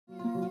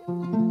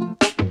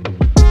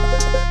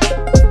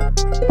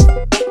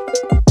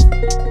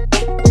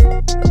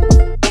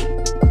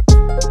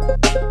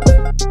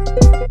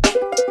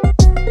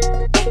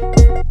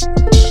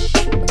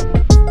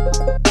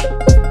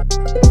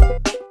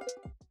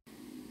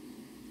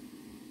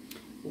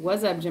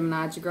What's up,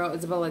 Gemini? It's your girl,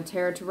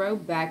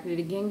 Isabellataratarot, back at it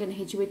again. Gonna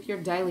hit you with your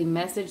daily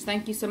message.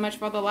 Thank you so much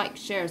for the likes,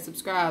 shares,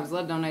 subscribes,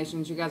 love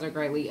donations. You guys are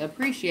greatly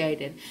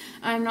appreciated.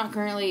 I'm not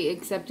currently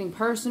accepting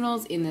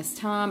personals in this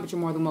time, but you're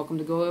more than welcome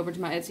to go over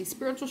to my Etsy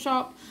spiritual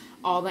shop.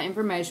 All the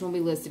information will be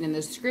listed in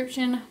the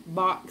description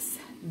box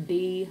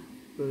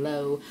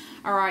below.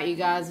 Alright, you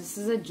guys, this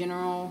is a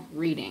general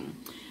reading.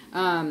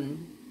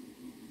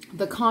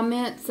 The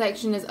comment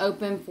section is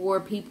open for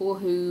people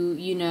who,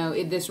 you know,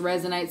 if this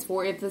resonates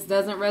for. If this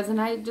doesn't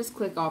resonate, just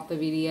click off the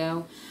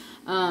video.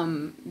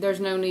 There's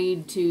no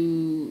need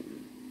to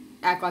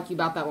act like you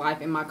about that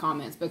life in my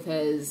comments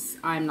because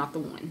I'm not the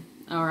one.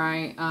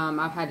 Alright?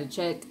 I've had to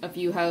check a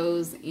few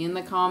hoes in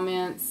the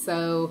comments,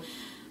 so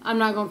I'm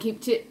not going to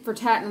keep tit for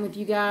tatting with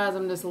you guys.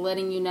 I'm just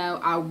letting you know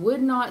I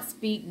would not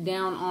speak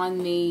down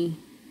on me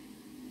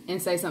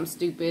and say something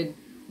stupid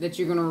that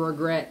you're going to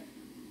regret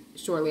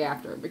shortly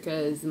after,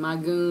 because my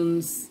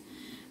goons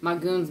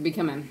be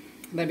coming.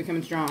 They're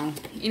becoming strong.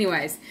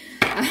 Anyways,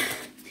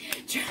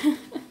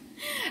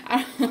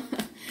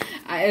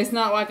 it's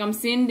not like I'm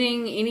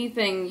sending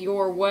anything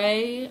your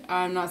way.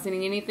 I'm not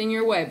sending anything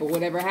your way, but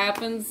whatever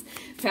happens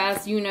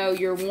past, you know,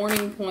 your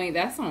warning point,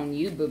 that's on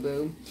you,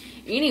 boo-boo.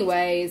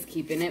 Anyways,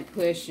 keeping it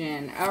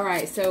pushing.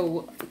 Alright,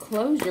 so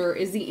closure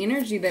is the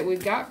energy that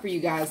we've got for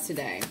you guys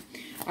today.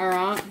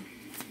 Alright.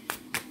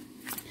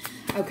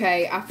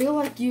 Okay, I feel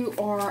like you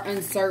are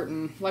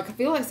uncertain. Like, I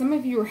feel like some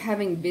of you are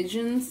having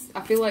visions. I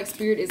feel like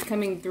Spirit is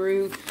coming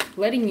through,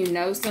 letting you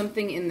know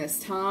something in this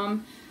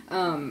time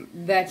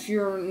that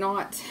you're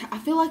not... I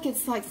feel like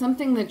it's like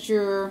something that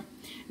you're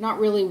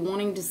not really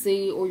wanting to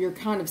see, or you're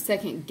kind of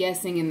second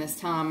guessing in this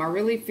time. I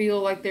really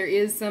feel like there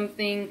is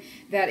something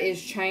that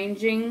is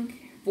changing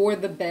for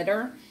the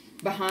better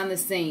behind the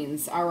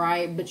scenes,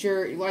 alright? But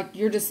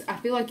I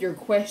feel like you're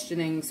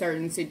questioning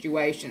certain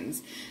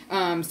situations,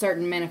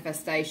 certain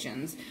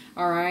manifestations,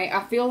 alright?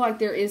 I feel like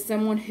there is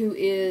someone who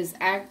is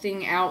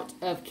acting out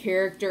of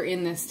character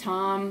in this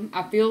time.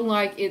 I feel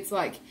like it's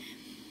like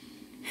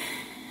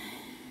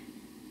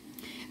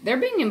they're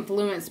being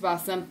influenced by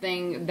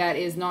something that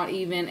is not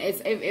even,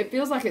 it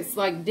feels like it's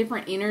like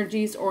different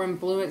energies are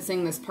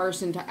influencing this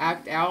person to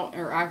act out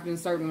or act in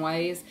certain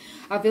ways.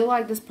 I feel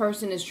like this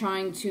person is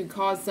trying to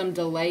cause some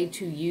delay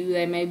to you.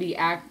 They may be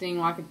acting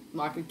like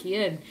a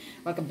kid,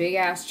 like a big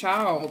ass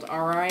child,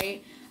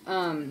 alright?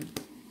 But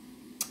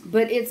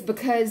it's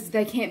because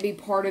they can't be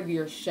part of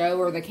your show,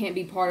 or they can't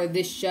be part of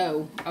this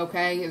show,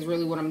 okay, is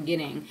really what I'm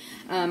getting.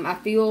 I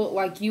feel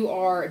like you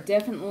are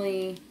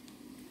definitely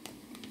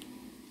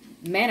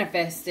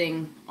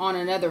manifesting on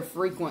another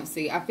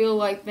frequency. I feel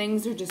like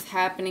things are just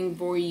happening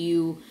for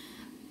you.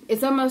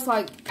 It's almost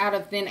like out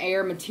of thin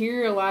air,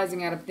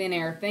 materializing out of thin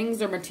air.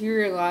 Things are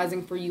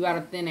materializing for you out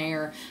of thin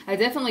air. I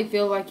definitely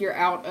feel like you're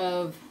out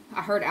of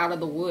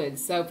the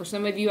woods. So for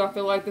some of you, I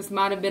feel like this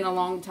might have been a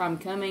long time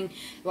coming.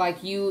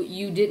 Like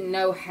you didn't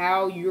know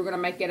how you were going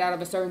to make it out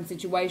of a certain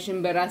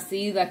situation, but I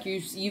see like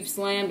you've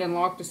slammed and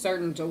locked a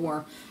certain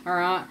door. All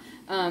right.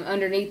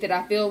 Underneath it,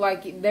 I feel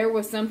like there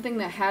was something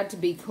that had to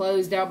be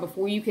closed out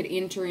before you could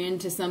enter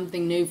into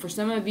something new. For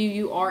some of you,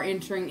 you are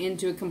entering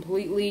into a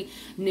completely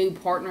new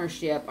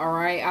partnership,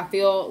 alright? I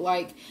feel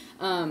like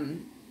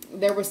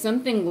there was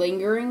something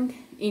lingering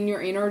in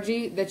your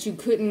energy that you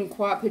couldn't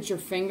quite put your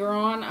finger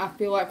on. I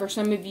feel like for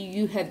some of you,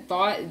 you had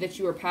thought that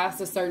you were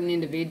past a certain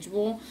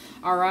individual,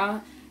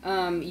 alright?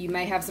 You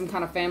may have some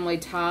kind of family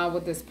tie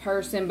with this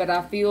person, but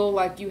I feel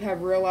like you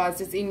have realized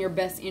it's in your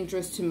best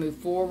interest to move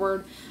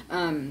forward.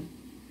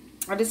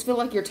 I just feel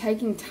like you're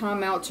taking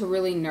time out to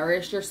really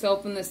nourish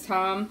yourself in this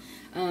time.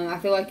 I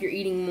feel like you're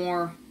eating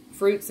more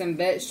fruits and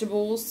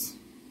vegetables.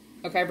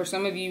 Okay, for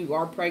some of you, you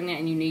are pregnant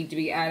and you need to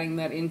be adding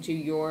that into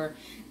your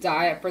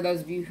diet. For those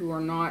of you who are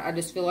not, I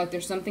just feel like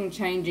there's something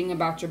changing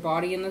about your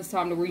body in this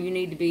time to where you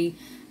need to be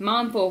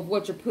mindful of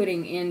what you're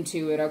putting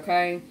into it,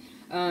 okay?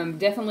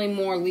 Definitely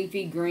more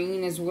leafy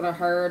green is what I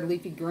heard,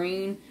 leafy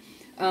green.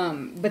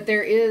 But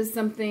there is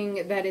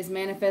something that is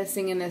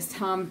manifesting in this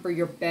time for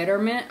your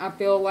betterment. I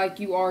feel like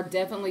you are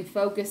definitely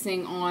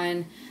focusing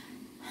on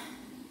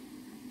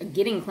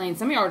getting clean.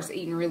 Some of y'all are just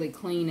eating really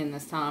clean in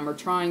this time, or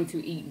trying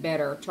to eat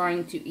better,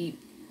 trying to eat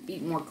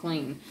more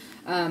clean.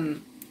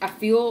 I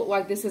feel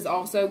like this is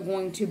also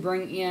going to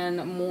bring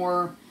in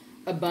more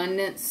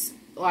abundance.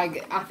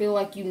 Like, I feel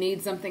like you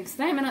need something.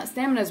 Stamina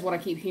is what I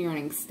keep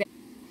hearing.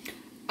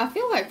 I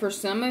feel like for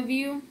some of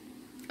you,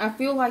 I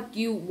feel like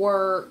you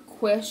were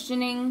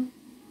questioning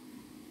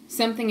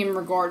something in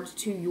regards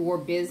to your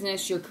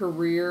business, your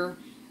career,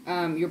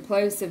 your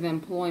place of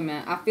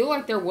employment. I feel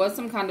like there was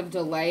some kind of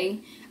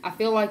delay. I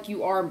feel like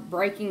you are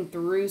breaking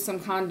through some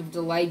kind of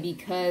delay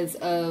because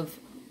of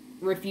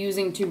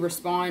refusing to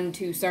respond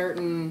to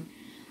certain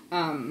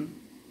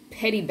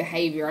petty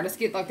behavior. I just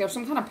get like there's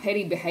some kind of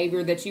petty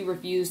behavior that you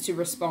refuse to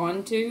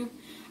respond to.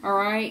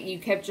 Alright, you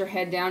kept your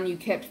head down, you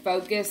kept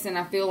focused, and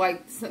I feel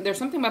like there's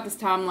something about this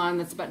timeline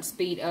that's about to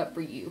speed up for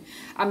you.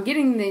 I'm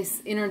getting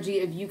this energy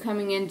of you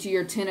coming into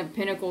your Ten of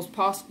Pentacles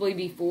possibly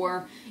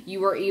before you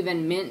were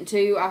even meant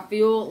to. I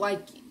feel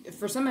like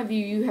for some of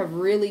you, you have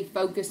really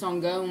focused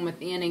on going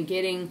within and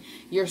getting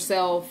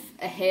yourself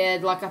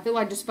ahead. Like, I feel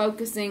like just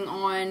focusing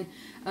on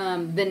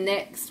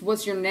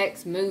what's your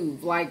next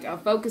move? Like,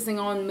 focusing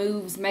on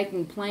moves,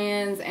 making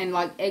plans, and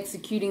like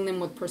executing them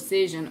with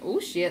precision. Oh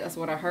shit, that's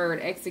what I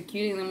heard.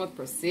 Executing them with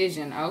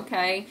precision.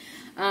 Okay.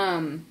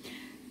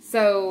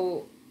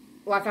 So,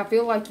 like, I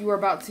feel like you are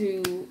about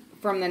to,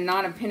 from the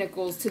Nine of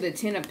Pentacles to the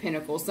Ten of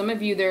Pentacles. Some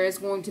of you, there is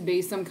going to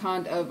be some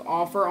kind of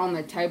offer on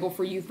the table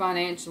for you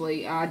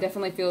financially. I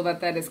definitely feel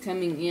that that is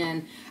coming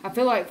in. I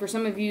feel like for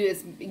some of you,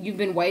 you've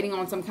been waiting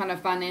on some kind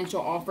of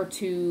financial offer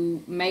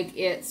to make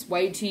its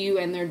way to you,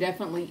 and there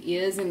definitely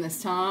is in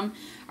this time.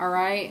 All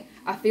right.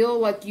 I feel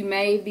like you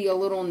may be a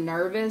little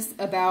nervous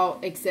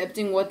about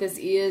accepting what this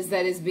is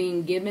that is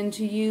being given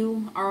to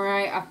you. All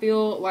right. I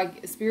feel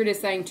like Spirit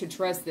is saying to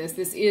trust this.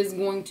 This is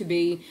going to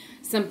be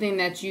something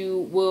that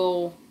you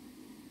will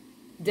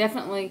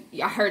definitely,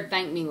 I heard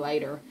thank me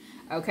later.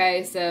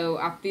 Okay, so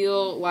I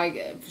feel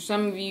like for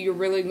some of you, you're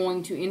really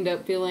going to end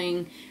up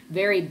feeling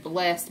very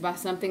blessed by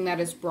something that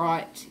is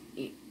brought,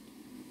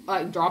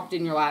 like dropped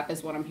in your lap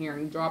is what I'm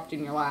hearing, dropped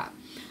in your lap.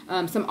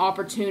 Some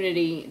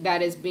opportunity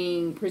that is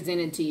being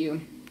presented to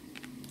you.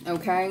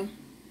 Okay.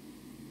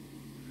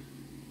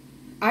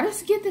 I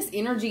just get this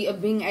energy of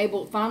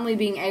finally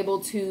being able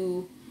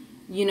to,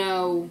 you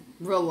know,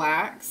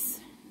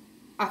 relax.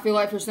 I feel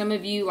like for some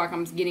of you, like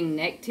I'm getting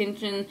neck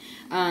tension.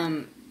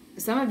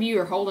 Some of you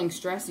are holding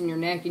stress in your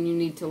neck and you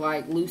need to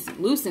like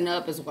loosen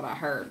up is what I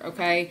heard,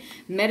 okay?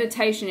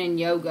 Meditation and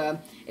yoga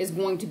is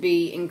going to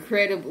be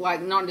incredible,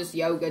 like not just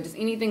yoga, just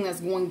anything that's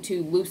going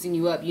to loosen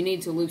you up. You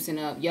need to loosen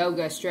up.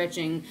 Yoga,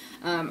 stretching.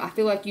 I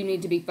feel like you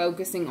need to be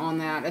focusing on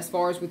that as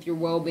far as with your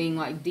well-being,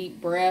 like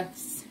deep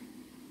breaths.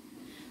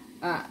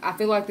 I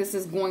feel like this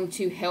is going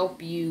to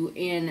help you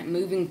in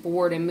moving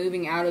forward and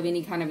moving out of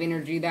any kind of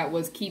energy that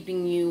was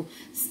keeping you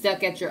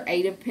stuck at your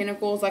Eight of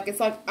Pentacles. Like, it's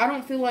like, I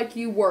don't feel like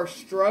you were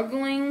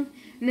struggling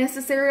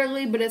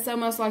necessarily, but it's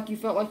almost like you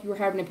felt like you were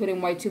having to put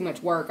in way too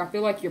much work. I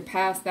feel like you're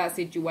past that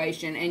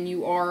situation and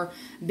you are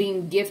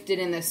being gifted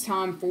in this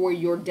time for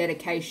your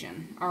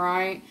dedication. All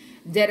right?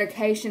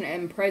 Dedication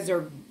and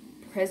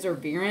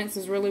perseverance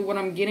is really what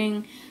I'm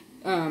getting.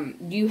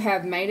 You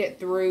have made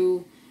it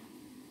through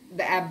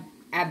the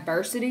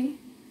adversity.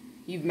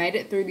 You've made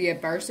it through the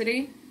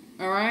adversity.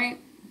 All right.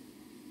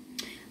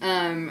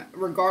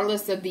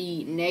 Regardless of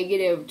the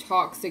negative,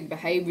 toxic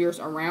behaviors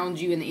around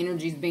you and the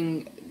energies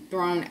being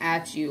thrown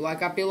at you.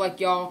 Like, I feel like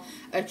y'all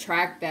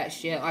attract that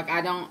shit. Like,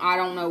 I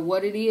don't know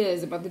what it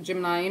is about the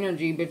Gemini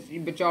energy,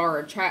 but y'all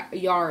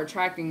are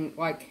attracting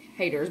like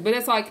haters. But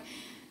it's like,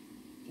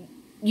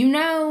 you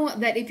know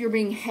that if you're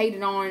being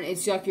hated on,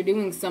 it's like you're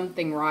doing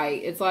something right.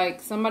 It's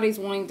like somebody's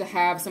wanting to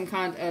have some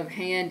kind of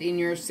hand in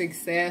your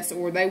success,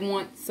 or they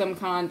want some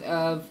kind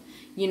of,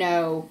 you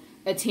know,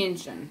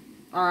 attention.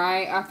 All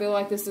right? I feel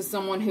like this is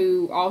someone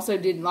who also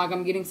didn't, like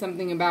I'm getting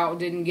something about,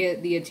 didn't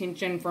get the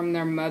attention from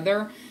their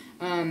mother.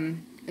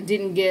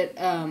 Didn't get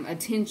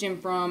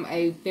attention from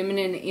a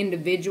feminine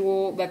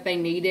individual that they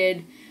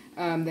needed.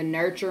 The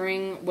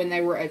nurturing when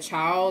they were a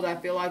child. I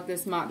feel like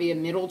this might be a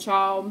middle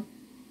child.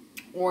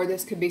 Or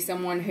this could be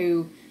someone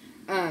who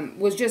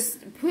was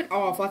just put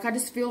off. Like, I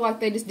just feel like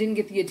they just didn't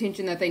get the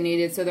attention that they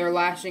needed. So they're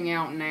lashing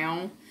out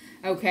now.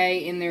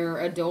 Okay, in their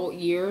adult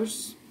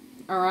years.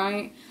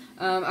 Alright.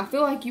 I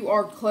feel like you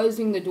are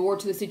closing the door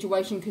to the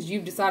situation because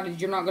you've decided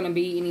you're not going to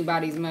be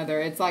anybody's mother.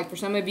 It's like for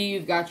some of you,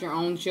 you've got your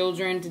own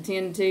children to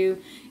tend to.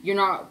 You're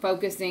not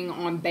focusing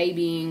on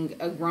babying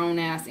a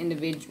grown-ass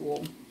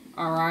individual.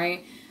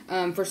 Alright.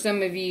 For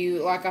some of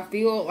you, like, I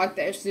feel like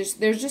there's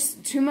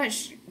just too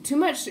much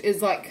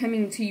is like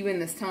coming to you in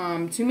this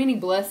time. Too many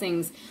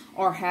blessings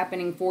are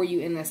happening for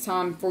you in this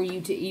time for you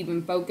to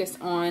even focus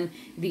on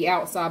the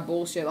outside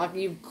bullshit. Like,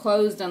 you've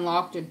closed and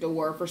locked a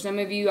door. For some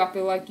of you, I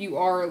feel like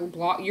you're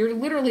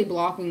literally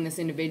blocking this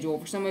individual.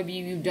 For some of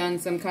you, you've done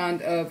some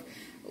kind of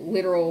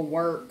literal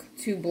work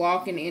to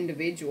block an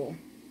individual.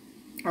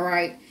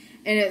 Alright?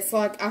 And it's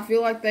like, I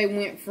feel like they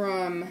went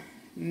from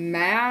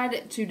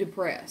mad to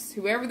depressed.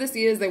 Whoever this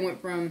is, they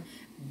went from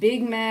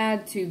big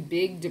mad to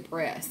big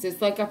depressed.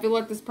 It's like, I feel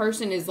like this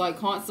person is like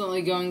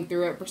constantly going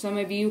through it. For some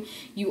of you,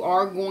 you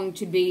are going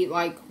to be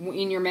like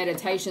in your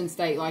meditation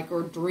state, like,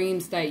 or dream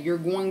state. You're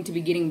going to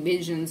be getting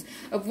visions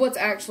of what's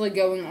actually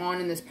going on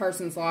in this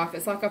person's life.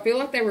 It's like, I feel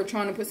like they were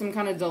trying to put some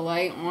kind of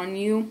delay on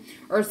you,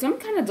 or some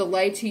kind of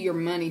delay to your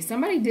money.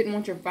 Somebody didn't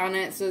want your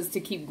finances to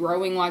keep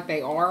growing like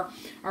they are.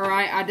 All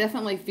right. I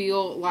definitely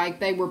feel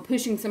like they were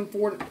pushing some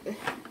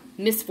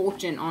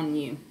misfortune on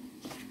you,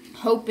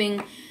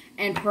 hoping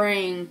and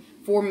praying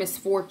for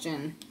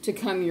misfortune to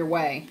come your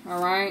way.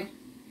 All right.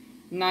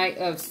 Knight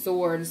of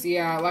Swords.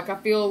 Yeah. Like, I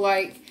feel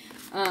like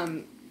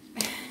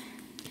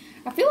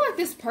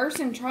this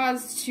person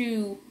tries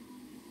to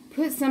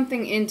put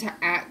something into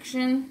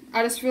action.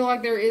 I just feel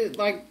like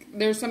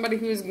there's somebody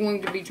who is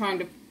going to be trying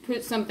to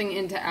put something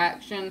into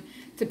action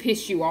to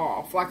piss you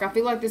off. Like, I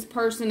feel like this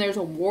person, there's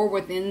a war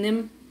within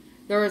them.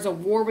 There is a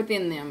war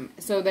within them.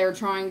 So they're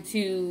trying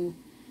to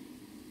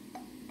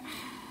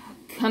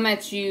come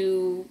at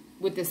you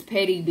with this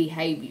petty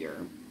behavior.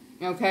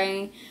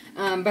 Okay?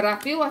 But I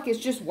feel like it's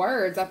just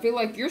words. I feel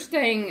like you're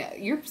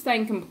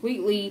staying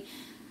completely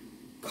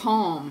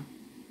calm.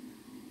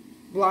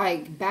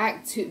 Like,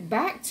 back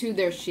to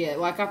their shit.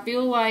 Like, I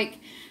feel like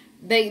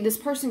this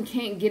person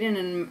can't get in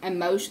an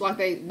emotion. Like,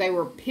 they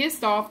were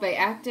pissed off. They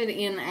acted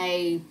in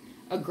a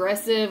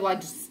aggressive,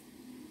 like, just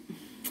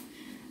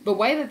the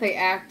way that they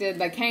acted,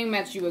 they came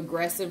at you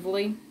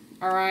aggressively.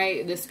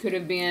 Alright, this could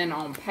have been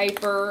on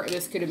paper,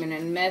 this could have been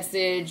in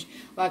message.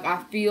 Like,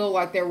 I feel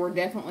like there were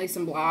definitely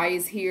some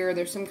lies here.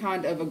 There's some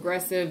kind of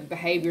aggressive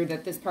behavior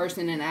that this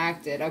person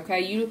enacted. Okay,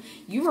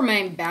 you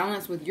remained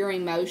balanced with your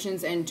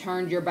emotions and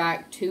turned your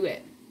back to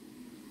it.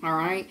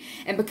 Alright,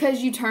 and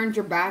because you turned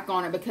your back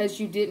on it, because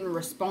you didn't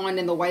respond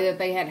in the way that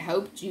they had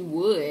hoped you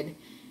would,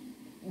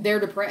 they're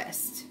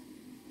depressed.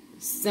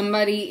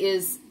 Somebody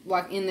is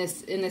like in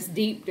this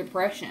deep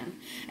depression,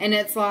 and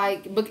it's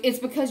like, it's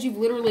because you've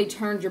literally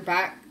turned your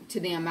back to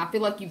them. I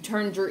feel like you've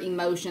turned your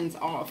emotions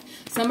off.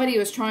 Somebody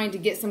was trying to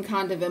get some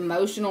kind of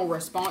emotional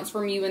response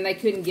from you, and they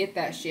couldn't get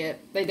that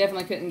shit. They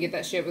definitely couldn't get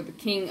that shit with the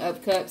King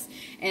of Cups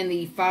and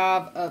the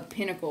Five of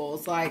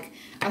Pentacles. Like,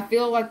 I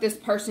feel like this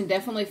person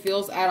definitely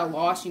feels at a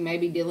loss. You may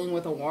be dealing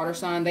with a water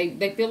sign.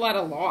 They feel at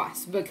a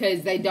loss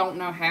because they don't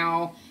know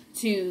how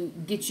to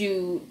get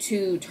you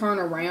to turn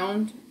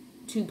around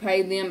to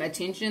pay them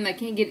attention. They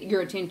can't get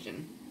your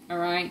attention.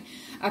 Alright?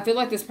 I feel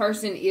like this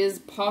person is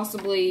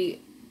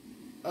possibly,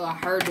 I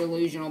heard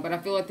delusional, but I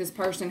feel like this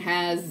person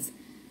has,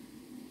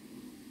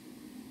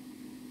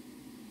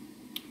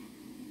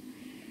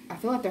 I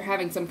feel like they're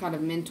having some kind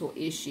of mental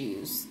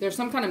issues. There's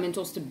some kind of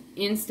mental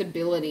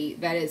instability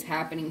that is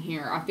happening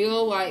here. I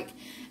feel like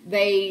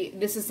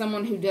this is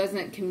someone who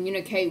doesn't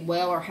communicate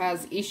well or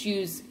has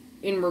issues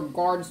in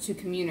regards to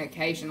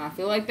communication. I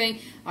feel like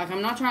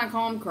I'm not trying to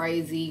call them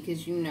crazy,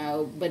 because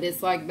but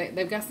it's like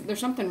there's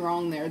something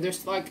wrong there.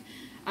 There's like,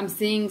 I'm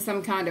seeing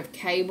some kind of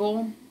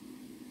cable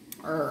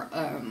or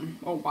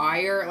a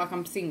wire. Like,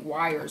 I'm seeing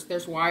wires.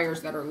 There's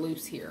wires that are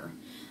loose here.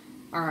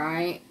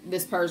 Alright?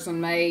 This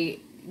person may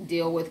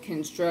deal with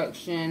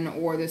construction,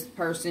 or this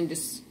person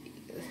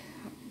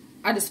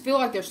I just feel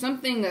like there's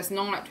something that's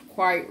not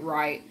quite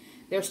right.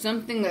 There's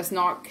something that's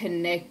not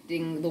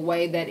connecting the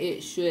way that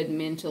it should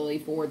mentally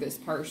for this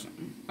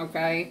person,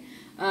 okay?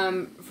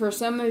 For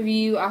some of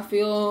you, I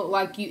feel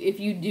like if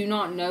you do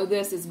not know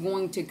this, it's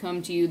going to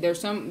come to you. There's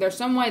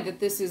some way that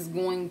this is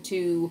going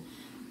to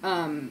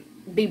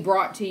be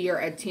brought to your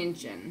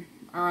attention,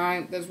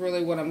 alright? That's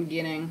really what I'm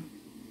getting.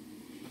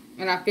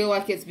 And I feel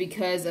like it's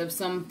because of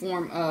some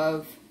form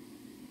of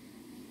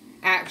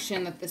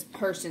action that this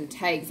person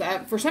takes.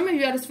 For some of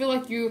you, I just feel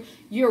like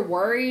you're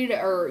worried,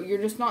 or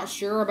you're just not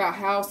sure about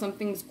how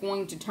something's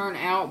going to turn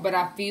out. But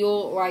I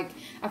feel like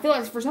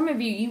for some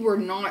of you, you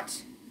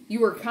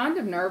were kind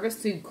of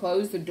nervous to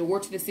close the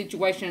door to the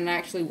situation and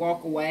actually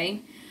walk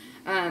away.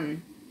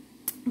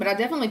 But I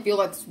definitely feel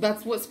like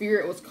that's what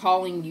Spirit was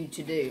calling you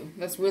to do.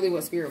 That's really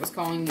what Spirit was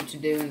calling you to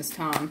do in this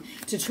time.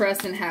 To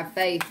trust and have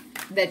faith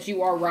that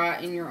you are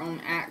right in your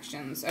own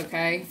actions,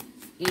 okay?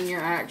 In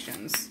your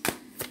actions.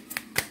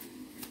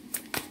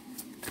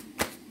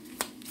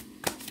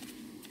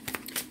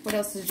 What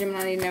else does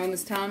Gemini need to know in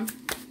this time?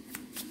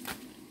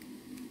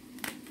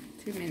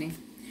 Too many.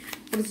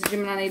 What does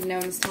Gemini need to know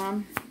in this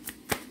time?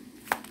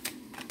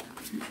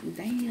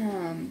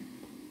 Damn.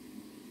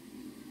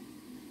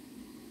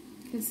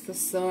 It's the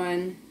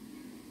Sun.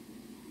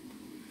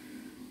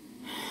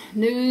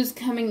 News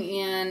coming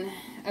in.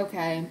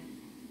 Okay.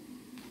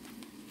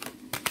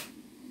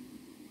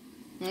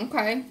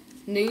 Okay.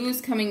 News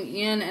coming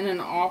in and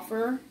an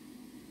offer.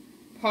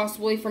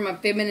 Possibly from a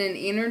feminine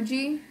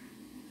energy.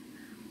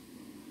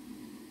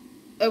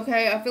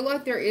 Okay, I feel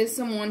like there is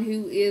someone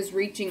who is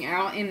reaching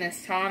out in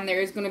this time.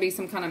 There is going to be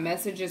some kind of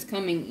messages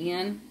coming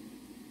in.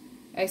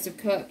 Ace of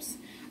Cups.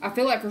 I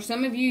feel like for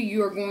some of you,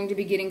 you are going to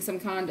be getting some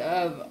kind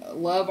of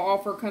love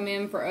offer come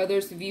in. For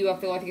others of you, I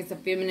feel like it's a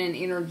feminine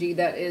energy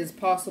that is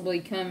possibly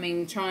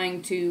coming,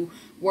 trying to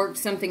work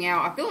something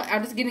out. I feel like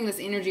I'm just getting this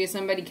energy of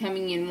somebody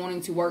coming in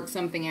wanting to work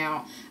something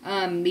out.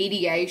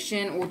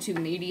 Mediation or to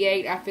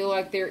mediate. I feel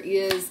like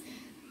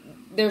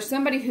there's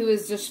somebody who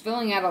is just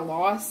feeling at a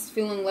loss,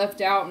 feeling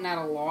left out and at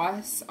a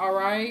loss,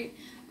 alright?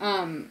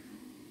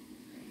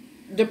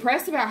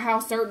 Depressed about how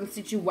certain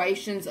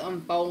situations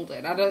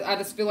unfolded. I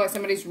just feel like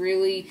somebody's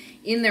really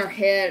in their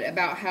head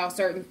about how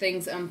certain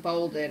things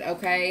unfolded,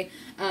 okay?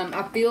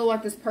 I feel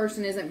like this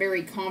person isn't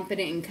very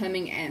confident in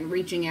coming and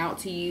reaching out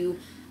to you.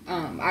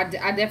 I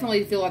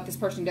definitely feel like this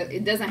person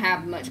doesn't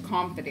have much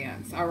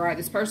confidence, alright?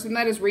 This person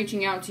that is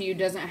reaching out to you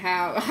doesn't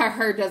have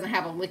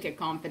a lick of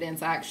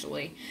confidence,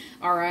 actually,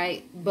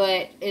 alright?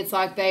 But it's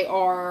like they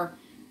are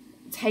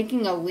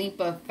taking a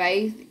leap of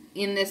faith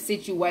in this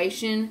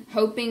situation,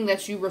 hoping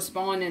that you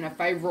respond in a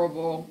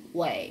favorable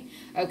way,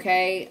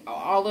 okay?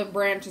 Olive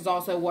branch is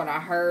also what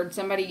I heard.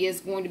 Somebody is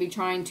going to be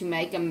trying to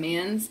make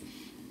amends.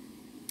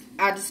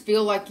 I just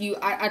feel like you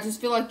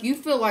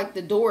feel like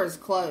the door is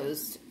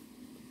closed.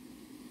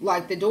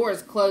 Like the door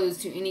is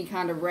closed to any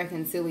kind of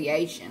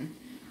reconciliation.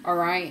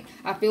 Alright?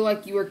 I feel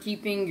like you are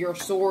keeping your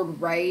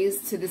sword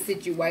raised to the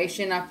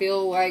situation. I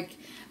feel like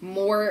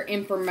more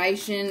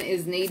information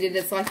is needed.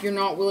 It's like you're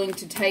not willing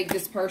to take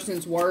this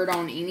person's word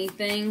on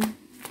anything.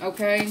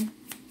 Okay?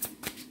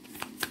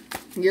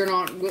 You're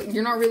not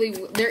really,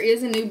 there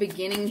is a new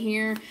beginning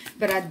here,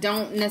 but I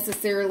don't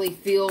necessarily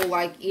feel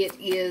like it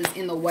is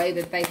in the way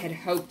that they had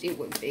hoped it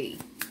would be.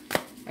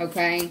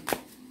 Okay?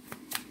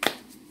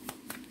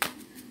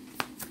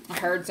 I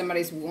heard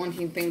somebody's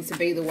wanting things to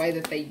be the way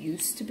that they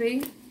used to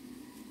be.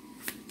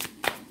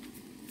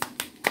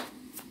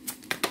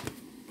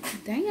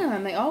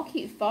 Damn, they all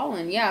keep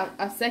falling.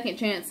 Yeah, second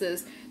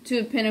chances. 2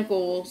 of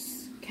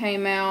Pentacles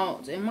came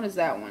out. And what is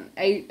that one?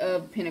 8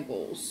 of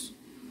Pentacles.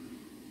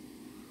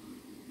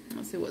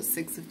 Let's see what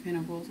 6 of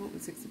Pentacles. What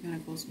would 6 of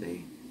Pentacles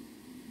be?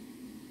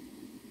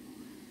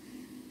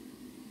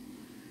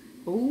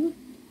 Ooh.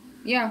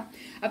 Yeah.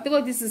 I feel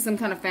like this is some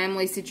kind of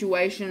family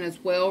situation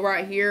as well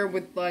right here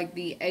with like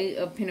the 8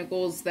 of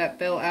Pentacles that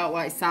fell out.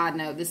 Like, side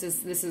note, this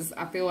is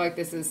I feel like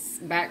this is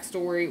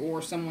backstory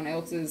or someone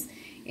else's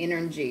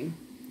energy.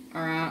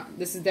 Alright,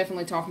 this is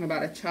definitely talking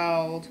about a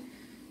child.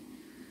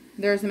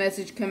 There's a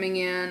message coming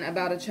in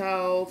about a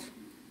child.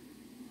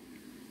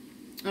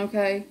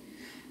 Okay.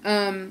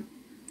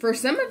 For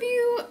some of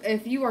you,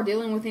 if you are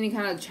dealing with any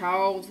kind of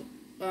child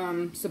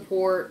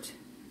support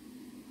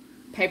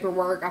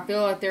paperwork, I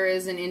feel like there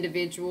is an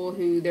individual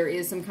who there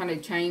is some kind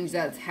of change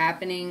that's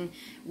happening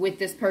with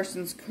this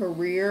person's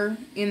career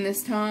in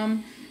this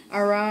time.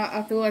 Alright,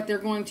 I feel like they're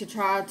going to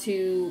try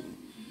to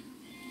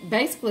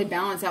basically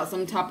balance out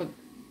some type of,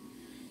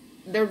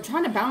 they're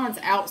trying to balance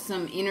out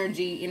some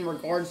energy in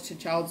regards to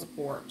child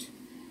support.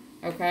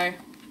 Okay?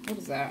 What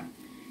is that?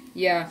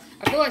 Yeah.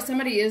 I feel like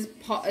somebody is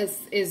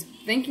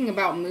thinking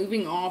about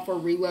moving off or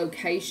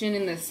relocation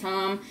in this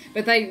time.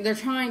 But they're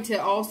trying to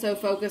also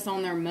focus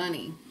on their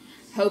money.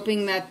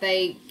 Hoping that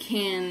they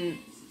can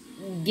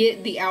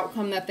get the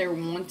outcome that they're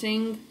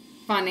wanting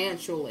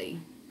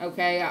financially.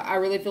 Okay, I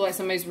really feel like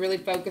somebody's really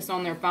focused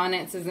on their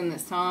finances in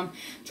this time,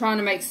 trying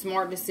to make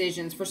smart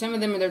decisions. For some of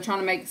them, they're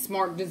trying to make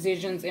smart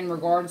decisions in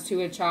regards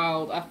to a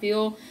child. I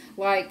feel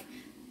like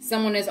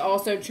someone is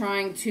also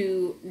trying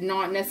to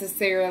not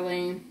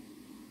necessarily,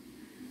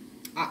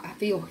 I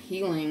feel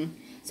healing.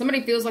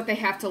 Somebody feels like they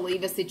have to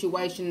leave a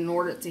situation in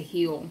order to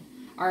heal.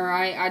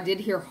 Alright, I did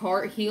hear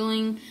heart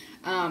healing.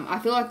 I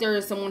feel like there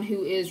is someone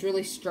who is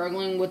really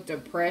struggling with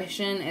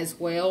depression as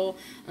well.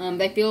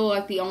 They feel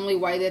like the only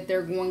way that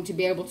they're going to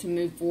be able to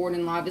move forward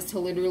in life is to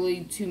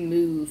literally to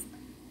move,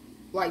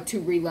 like to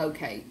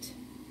relocate.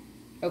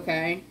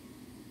 Okay?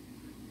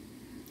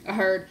 I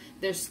heard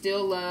there's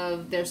still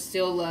love,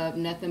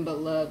 nothing but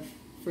love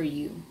for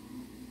you.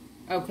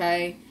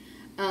 Okay?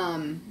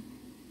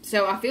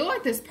 So I feel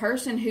like this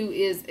person who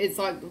is, it's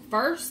like,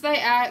 first they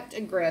act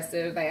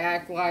aggressive. They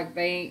act like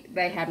they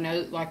have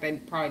no, like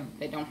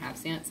they don't have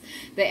sense.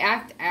 They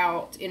act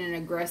out in an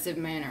aggressive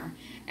manner.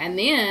 And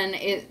then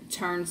it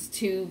turns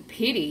to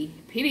pity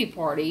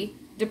party,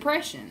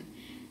 depression.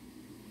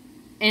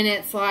 And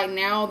it's like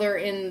now they're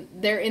in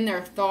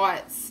their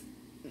thoughts.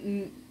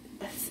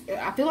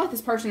 I feel like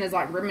this person is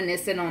like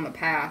reminiscing on the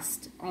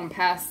past,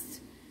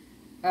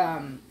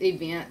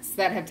 events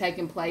that have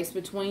taken place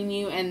between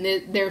you, and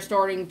they're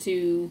starting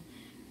to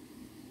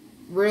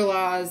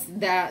realize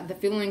that the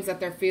feelings that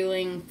they're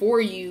feeling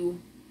for you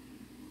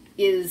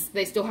is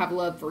they still have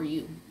love for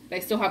you.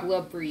 They still have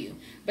love for you,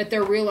 but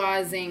they're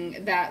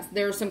realizing that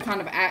there's some kind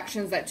of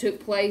actions that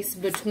took place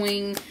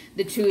between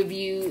the two of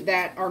you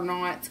that are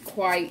not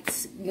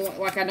quite,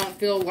 like, I don't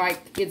feel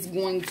like it's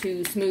going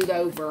to smooth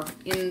over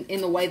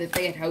in the way that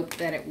they had hoped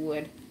that it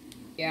would.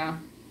 Yeah.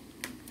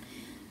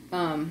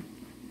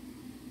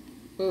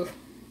 Oof.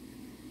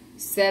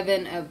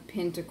 7 of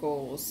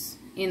Pentacles.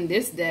 In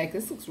this deck,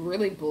 this looks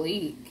really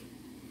bleak.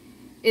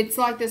 It's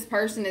like this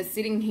person is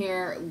sitting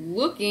here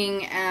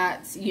looking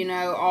at, you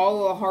know,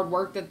 all the hard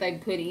work that they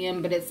put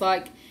in, but it's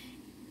like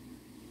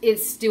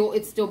it's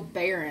still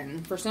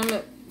barren. For some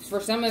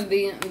of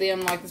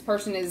them, like, this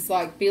person is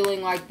like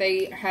feeling like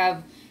they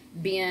have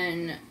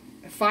been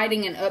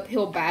fighting an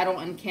uphill battle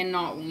and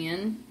cannot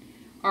win.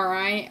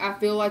 Alright, I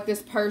feel like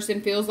this person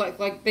feels like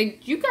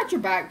you got your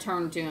back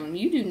turned to them.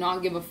 You do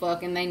not give a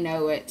fuck and they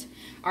know it.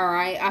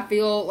 Alright, I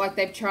feel like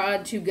they've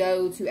tried to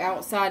go to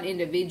outside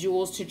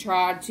individuals to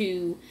try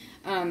to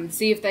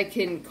see if they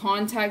can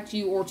contact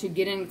you or to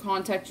get in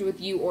contact with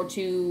you or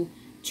to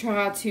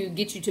try to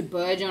get you to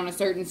budge on a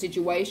certain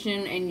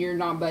situation, and you're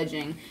not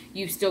budging.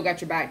 You've still got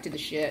your back to the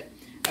shit.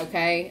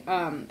 Okay,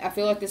 I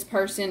feel like this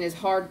person is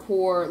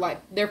hardcore, like,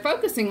 they're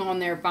focusing on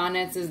their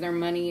finances, their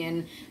money,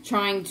 and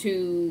trying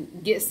to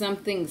get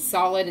something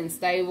solid and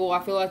stable. I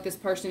feel like this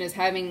person is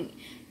having,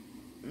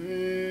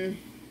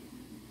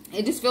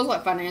 it just feels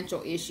like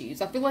financial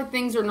issues. I feel like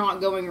things are not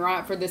going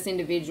right for this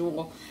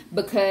individual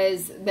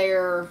because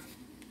it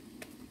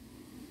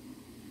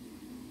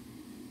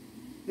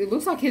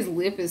looks like his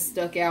lip is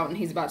stuck out and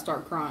he's about to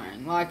start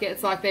crying. Like,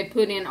 it's like they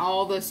put in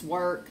all this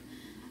work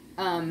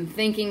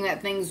thinking that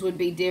things would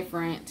be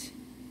different,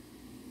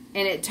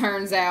 and it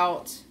turns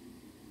out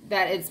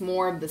that it's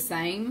more of the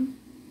same.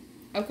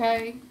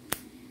 Okay?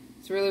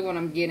 It's really what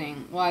I'm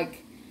getting.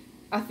 Like,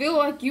 I feel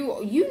like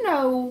you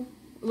know,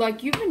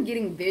 like you've been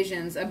getting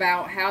visions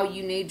about how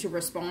you need to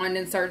respond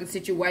in certain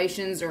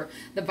situations or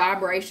the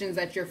vibrations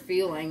that you're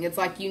feeling. It's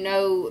like, you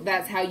know,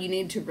 that's how you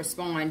need to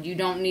respond. You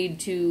don't need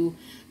to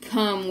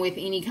come with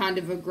any kind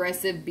of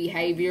aggressive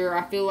behavior.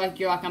 I feel like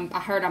you're like, I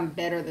heard I'm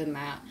better than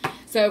that.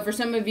 So for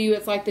some of you,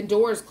 it's like the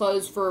door is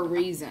closed for a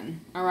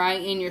reason, all right?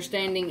 And you're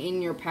standing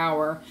in your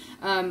power.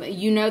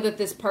 You know that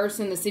this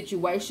person, the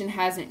situation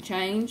hasn't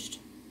changed,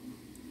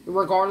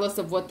 regardless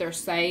of what they're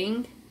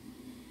saying.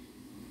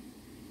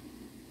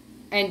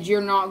 And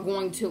you're not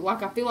going to,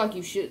 like, I feel like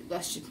you should,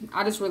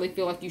 I just really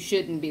feel like you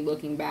shouldn't be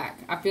looking back.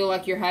 I feel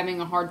like you're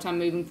having a hard time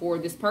moving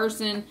forward. This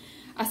person,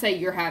 I say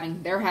they're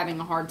having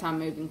a hard time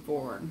moving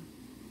forward.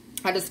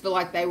 I just feel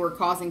like they were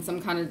causing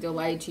some kind of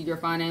delay to your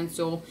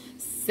financial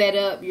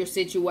setup, your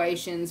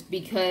situations,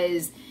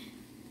 because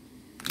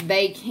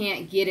they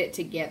can't get it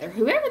together.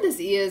 Whoever this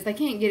is, they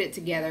can't get it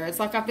together. It's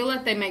like, I feel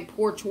like they make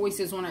poor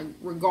choices when it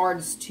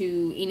regards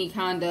to any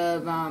kind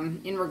of,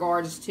 in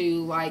regards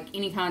to like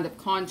any kind of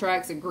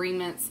contracts,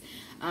 agreements,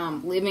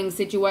 living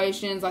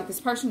situations. Like, this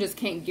person just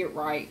can't get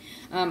right.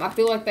 I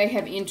feel like they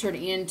have entered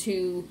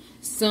into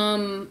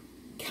some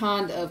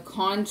kind of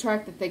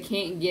contract that they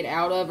can't get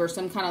out of, or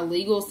some kind of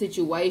legal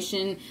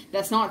situation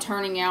that's not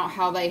turning out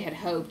how they had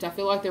hoped. I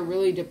feel like they're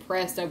really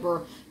depressed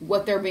over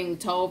what they're being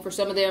told. For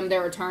some of them,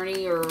 their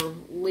attorney or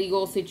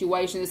legal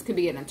situation, this could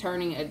be an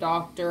attorney, a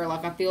doctor.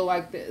 Like, I feel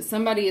like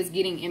somebody is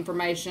getting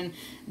information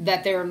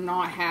that they're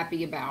not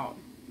happy about.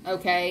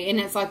 Okay, and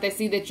it's like they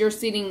see that you're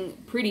sitting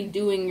pretty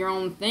doing your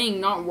own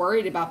thing, not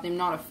worried about them,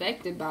 not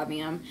affected by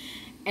them.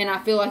 And I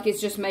feel like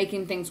it's just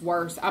making things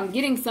worse. I'm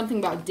getting something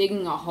about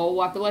digging a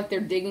hole. I feel like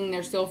they're digging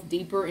themselves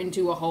deeper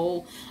into a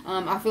hole.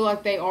 I feel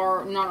like they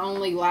are not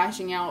only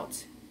lashing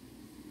out,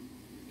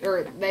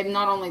 or they've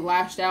not only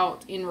lashed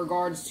out in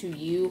regards to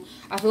you.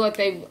 I feel like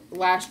they've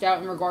lashed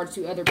out in regards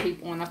to other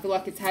people. And I feel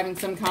like it's having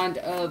some kind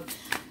of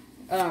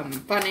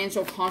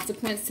financial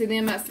consequence to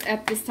them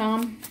at this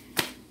time.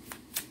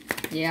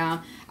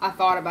 Yeah, I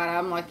thought about it.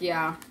 I'm like,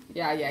 yeah,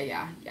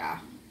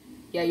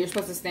 you're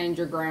supposed to stand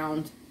your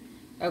ground.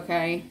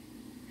 Okay,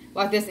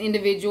 like this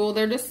individual,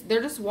 they're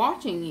just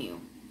watching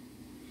you,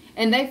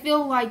 and they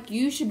feel like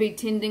you should be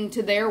tending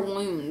to their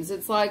wounds.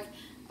 It's like,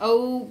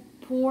 oh,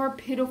 poor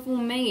pitiful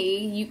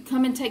me, you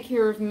come and take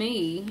care of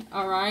me.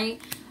 All right.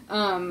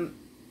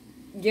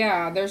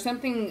 Yeah, there's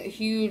something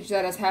huge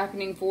that is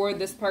happening for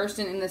this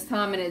person in this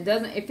time, and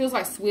it feels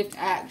like swift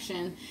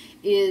action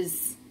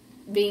is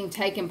being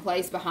taken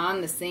place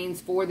behind the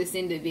scenes for this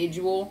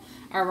individual.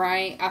 All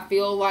right, I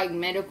feel like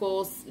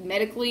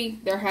medically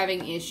they're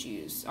having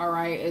issues, all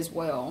right, as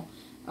well.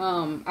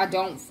 I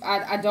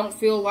don't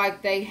feel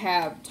like they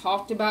have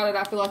talked about it.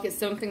 I feel like it's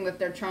something that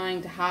they're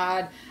trying to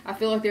hide. I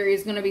feel like there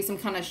is going to be some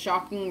kind of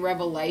shocking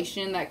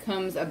revelation that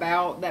comes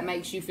about that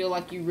makes you feel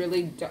like you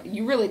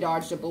really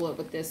dodged a bullet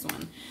with this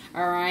one.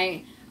 All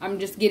right, I'm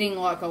just getting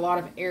like a lot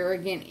of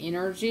arrogant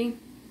energy.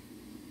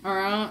 All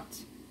right.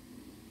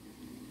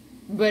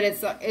 But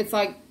it's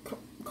like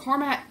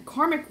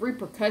karmic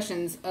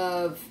repercussions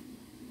of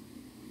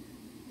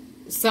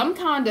some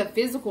kind of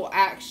physical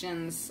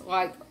actions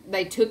like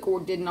they took or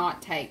did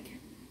not take.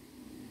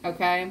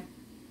 Okay?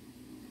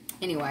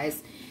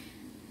 Anyways,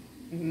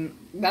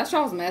 that's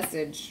y'all's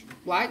message.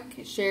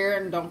 Like, share,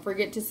 and don't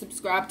forget to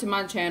subscribe to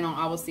my channel.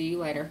 I will see you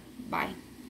later. Bye.